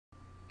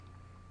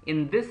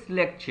In this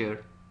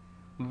lecture,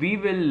 we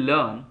will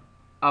learn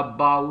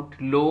about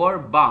lower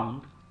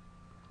bound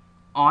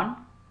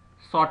on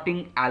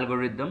sorting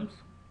algorithms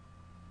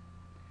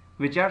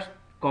which are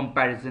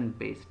comparison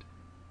based.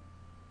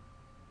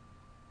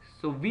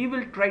 So we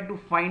will try to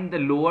find the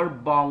lower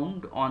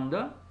bound on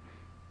the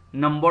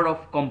number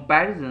of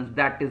comparisons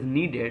that is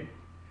needed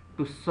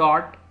to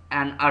sort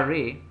an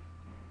array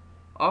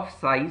of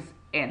size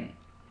n.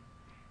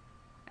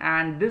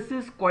 And this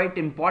is quite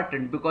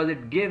important because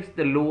it gives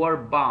the lower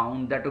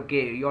bound that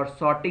okay, your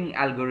sorting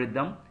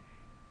algorithm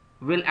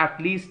will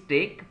at least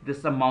take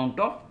this amount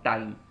of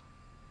time.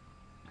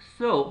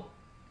 So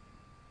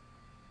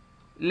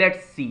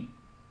let's see.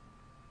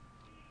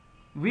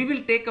 We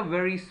will take a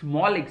very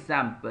small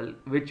example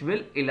which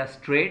will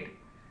illustrate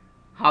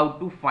how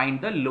to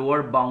find the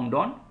lower bound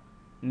on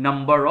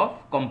number of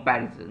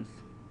comparisons.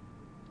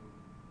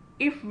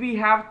 If we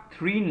have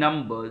three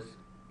numbers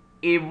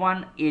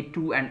a1,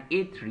 a2 and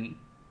a3,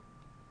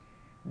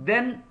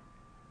 then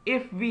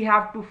if we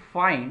have to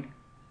find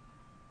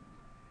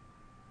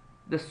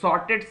the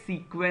sorted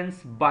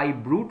sequence by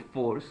brute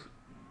force,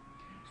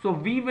 so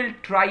we will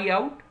try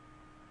out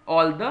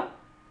all the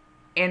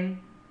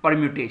n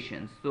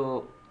permutations.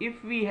 So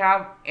if we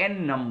have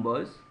n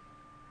numbers,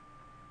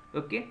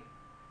 okay,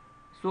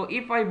 so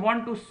if I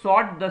want to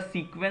sort the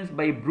sequence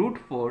by brute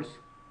force,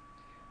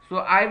 so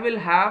I will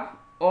have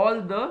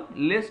all the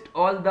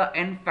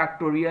n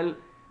factorial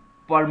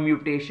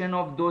permutation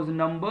of those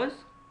numbers,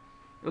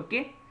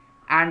 okay,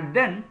 and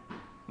then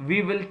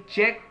we will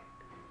check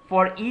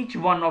for each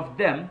one of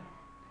them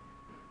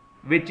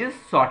which is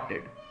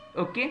sorted,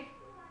 okay.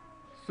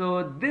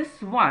 So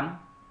this one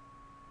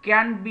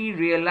can be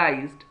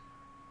realized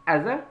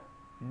as a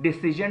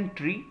decision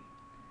tree.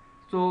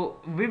 So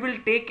we will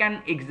take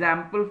an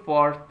example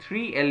for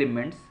three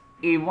elements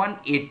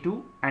a1,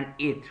 a2 and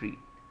a3,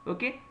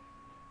 okay.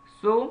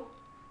 So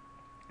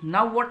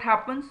now what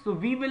happens, so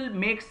we will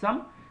make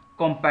some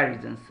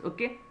comparisons,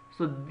 okay.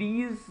 So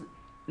these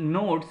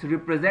nodes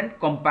represent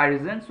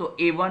comparison. So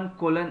a1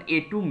 colon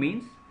a2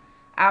 means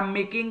I am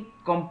making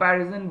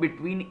comparison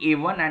between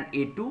a1 and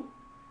a2.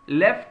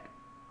 Left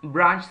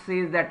branch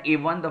says that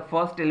a1, the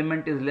first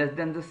element, is less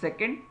than the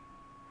second.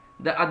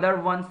 The other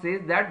one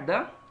says that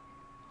the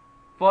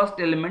first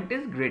element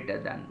is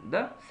greater than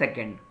the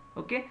second,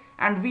 okay.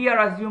 And we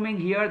are assuming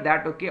here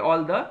that okay,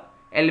 all the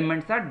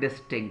elements are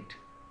distinct.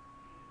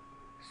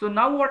 So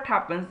now what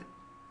happens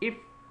if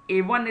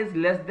a1 is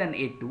less than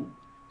a2?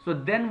 So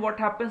then what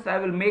happens, I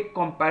will make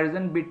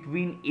comparison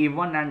between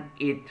a1 and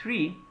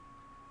a3.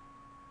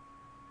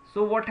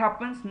 So what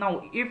happens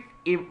now, if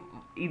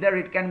either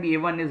it can be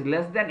a1 is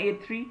less than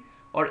a3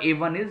 or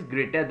a1 is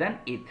greater than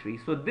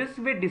a3. So this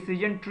way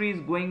decision tree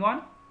is going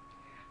on.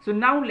 So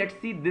now let's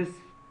see this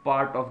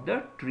part of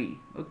the tree,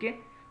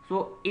 okay.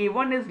 So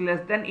a1 is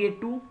less than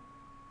a2,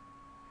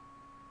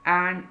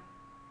 and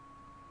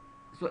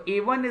so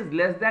a1 is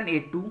less than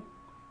a2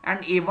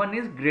 and a1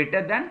 is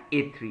greater than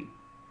a3.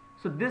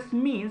 So this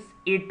means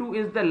a2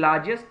 is the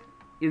largest,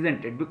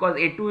 isn't it? Because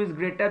a2 is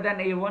greater than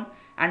a1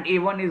 and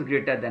a1 is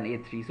greater than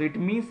a3. So it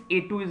means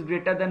a2 is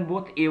greater than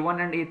both a1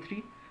 and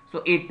a3. So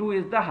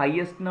a2 is the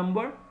highest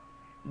number.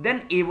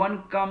 Then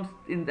a1 comes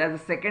in as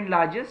the second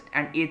largest,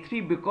 and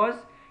a3, because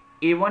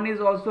a1 is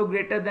also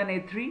greater than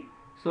a3,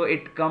 so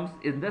it comes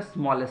in the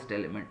smallest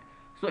element.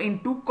 So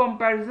in two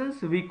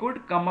comparisons we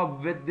could come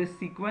up with this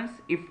sequence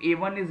if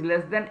a1 is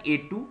less than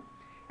a2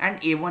 and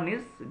a1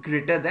 is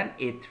greater than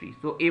a3.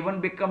 So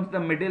a1 becomes the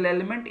middle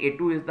element,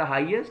 a2 is the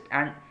highest,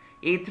 and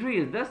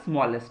a3 is the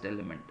smallest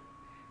element.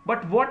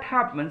 But what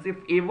happens if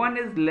a1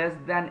 is less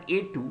than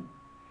a2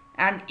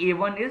 and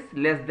a1 is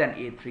less than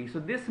a3? So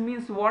this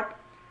means what?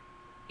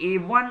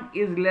 a1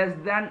 is less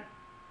than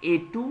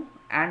a2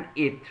 and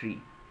a3,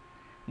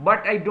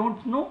 but I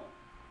don't know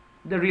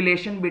the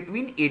relation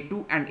between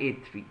a2 and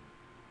a3.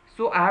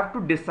 So I have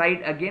to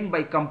decide again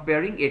by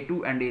comparing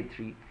a2 and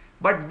a3.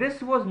 But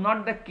this was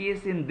not the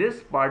case in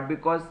this part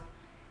because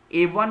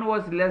a1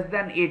 was less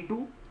than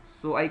a2.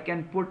 So I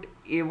can put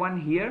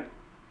a1 here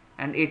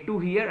and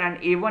a2 here, and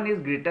a1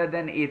 is greater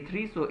than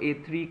a3. So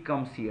a3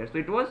 comes here. So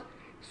it was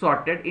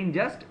sorted in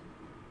just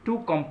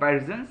two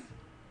comparisons.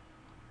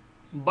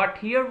 But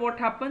here what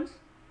happens?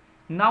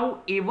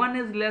 Now a1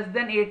 is less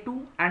than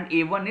a2 and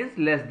a1 is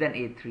less than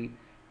a3.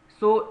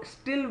 So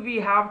still we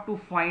have to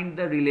find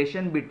the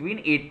relation between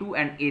a2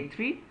 and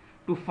a3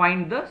 to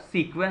find the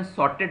sequence,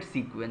 sorted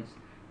sequence.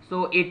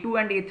 So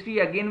a2 and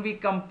a3 again we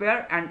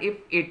compare, and if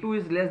a2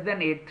 is less than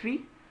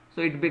a3,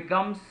 so it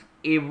becomes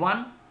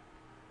a1,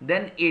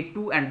 then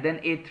a2 and then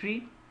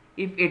a3.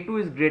 If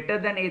a2 is greater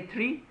than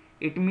a3,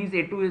 it means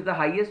a2 is the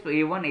highest, so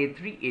a1,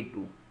 a3,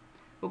 a2.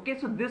 Okay,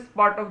 so this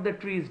part of the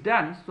tree is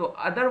done. So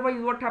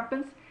otherwise what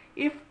happens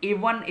if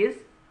a1 is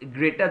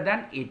greater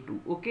than a2?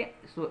 Okay,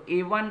 so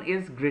a1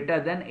 is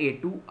greater than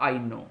a2, I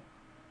know.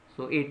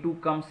 So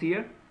a2 comes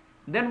here.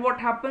 Then what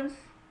happens?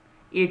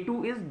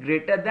 a2 is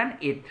greater than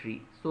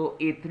a3. So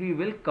a3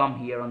 will come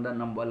here on the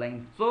number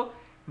line. So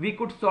we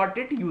could sort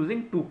it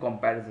using two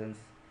comparisons.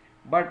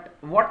 But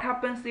what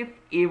happens if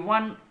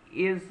a1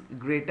 is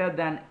greater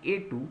than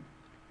A2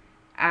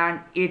 and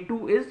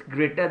A2 is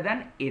greater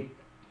than A,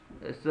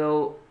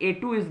 so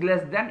A2 is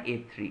less than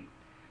A3.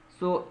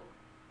 So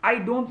I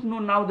don't know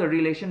now the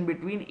relation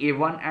between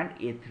A1 and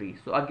A3.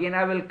 So again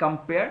I will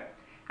compare,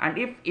 and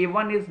if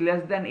A1 is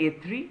less than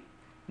A3,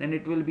 then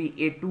it will be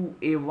A2,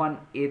 A1,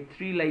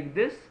 A3 like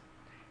this,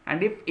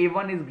 and if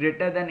A1 is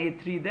greater than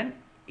A3, then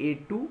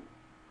A2,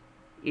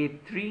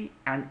 A3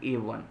 and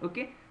A1.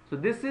 Okay, so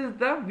this is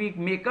the, we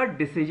make a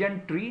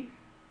decision tree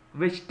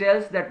which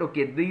tells that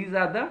okay, these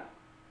are the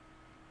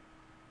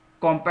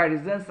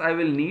comparisons I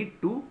will need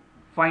to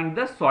find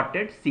the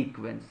sorted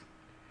sequence.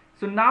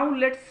 So now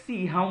let's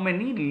see how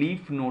many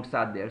leaf nodes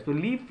are there. So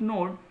leaf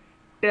node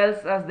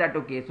tells us that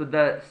okay, so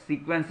the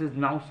sequence is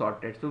now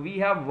sorted. So we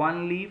have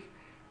 1 leaf,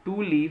 2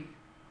 leaf,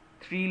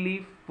 3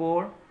 leaf,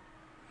 4,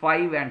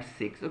 5 and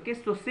 6. Okay,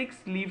 so 6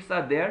 leaves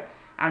are there,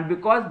 and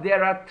because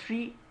there are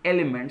 3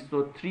 elements,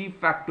 so 3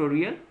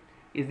 factorial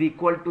is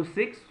equal to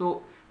 6.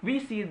 So we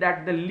see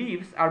that the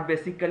leaves are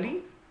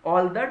basically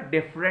all the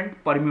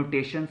different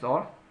permutations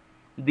of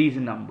these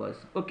numbers.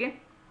 Okay,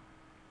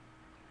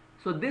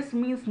 so this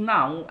means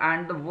now,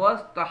 and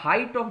the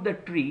height of the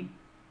tree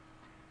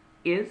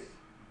is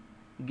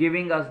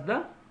giving us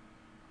the,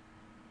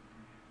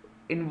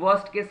 in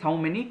worst case, how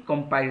many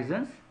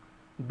comparisons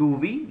do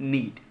we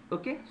need.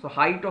 Okay, so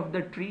height of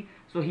the tree,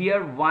 so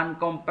here 1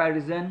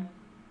 comparison,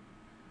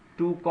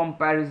 2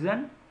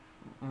 comparison,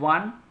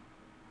 1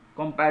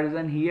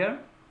 comparison here,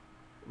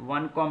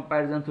 1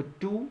 comparison, so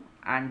 2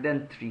 and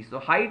then 3. So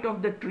height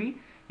of the tree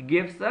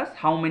gives us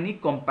how many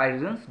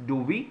comparisons do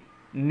we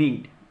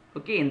need,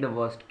 okay, in the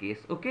worst case.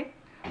 Okay,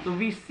 so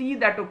we see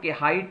that okay,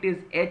 height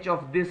is h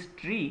of this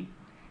tree,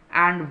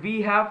 and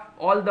we have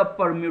all the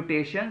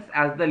permutations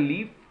as the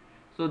leaf.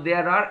 So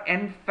there are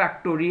n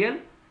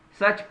factorial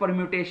such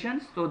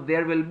permutations, so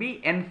there will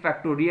be n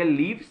factorial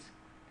leaves,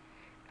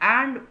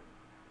 and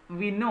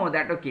we know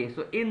that okay,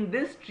 so in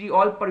this tree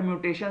all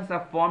permutations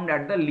are formed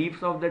at the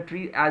leaves of the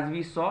tree as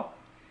we saw,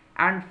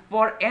 and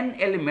for n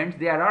elements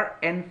there are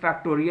n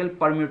factorial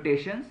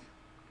permutations.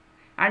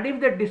 And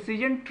if the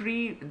decision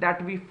tree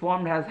that we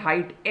formed has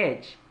height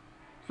h,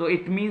 so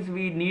it means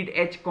we need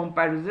h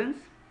comparisons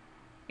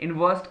in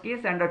worst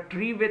case, and a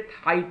tree with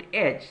height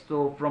h,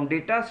 so from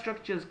data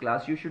structures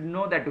class you should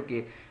know that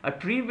okay, a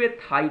tree with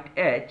height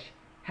h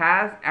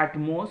has at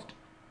most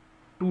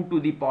 2 to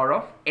the power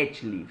of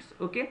h leaves.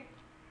 Okay,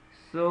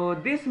 so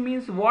this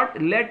means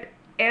what, let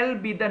L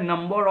be the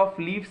number of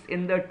leaves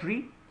in the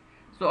tree.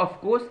 So of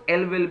course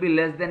L will be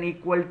less than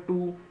equal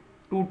to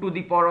 2 to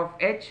the power of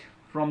h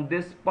from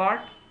this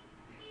part,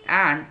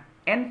 and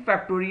n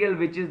factorial,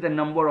 which is the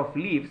number of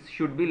leaves,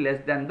 should be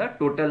less than the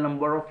total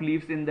number of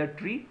leaves in the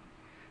tree.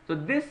 So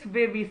this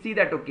way we see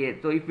that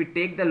okay, so if we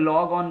take the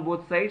log on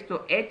both sides,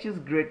 so h is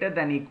greater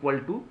than equal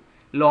to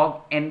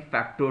log n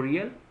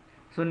factorial.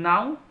 So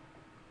now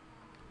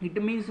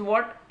it means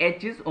what,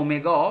 h is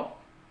omega of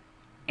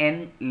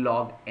n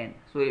log n.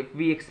 So if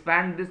we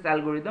expand this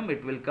algorithm,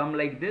 it will come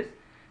like this.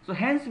 So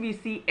hence we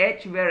see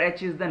h, where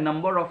h is the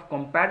number of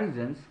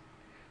comparisons,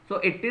 so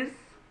it is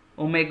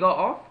omega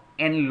of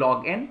n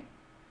log n,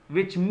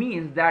 which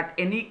means that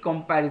any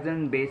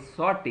comparison based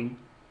sorting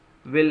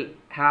will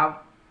have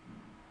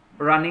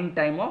running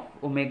time of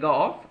omega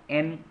of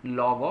n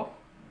log of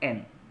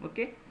n.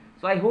 Okay,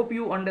 so I hope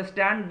you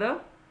understand the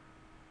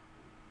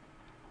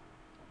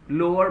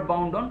lower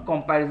bound on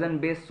comparison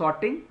based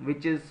sorting,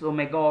 which is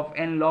omega of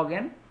n log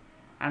n,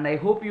 and I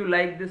hope you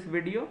like this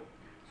video.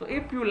 So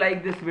if you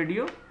like this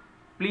video,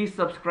 please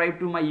subscribe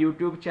to my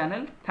YouTube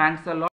channel. Thanks a lot.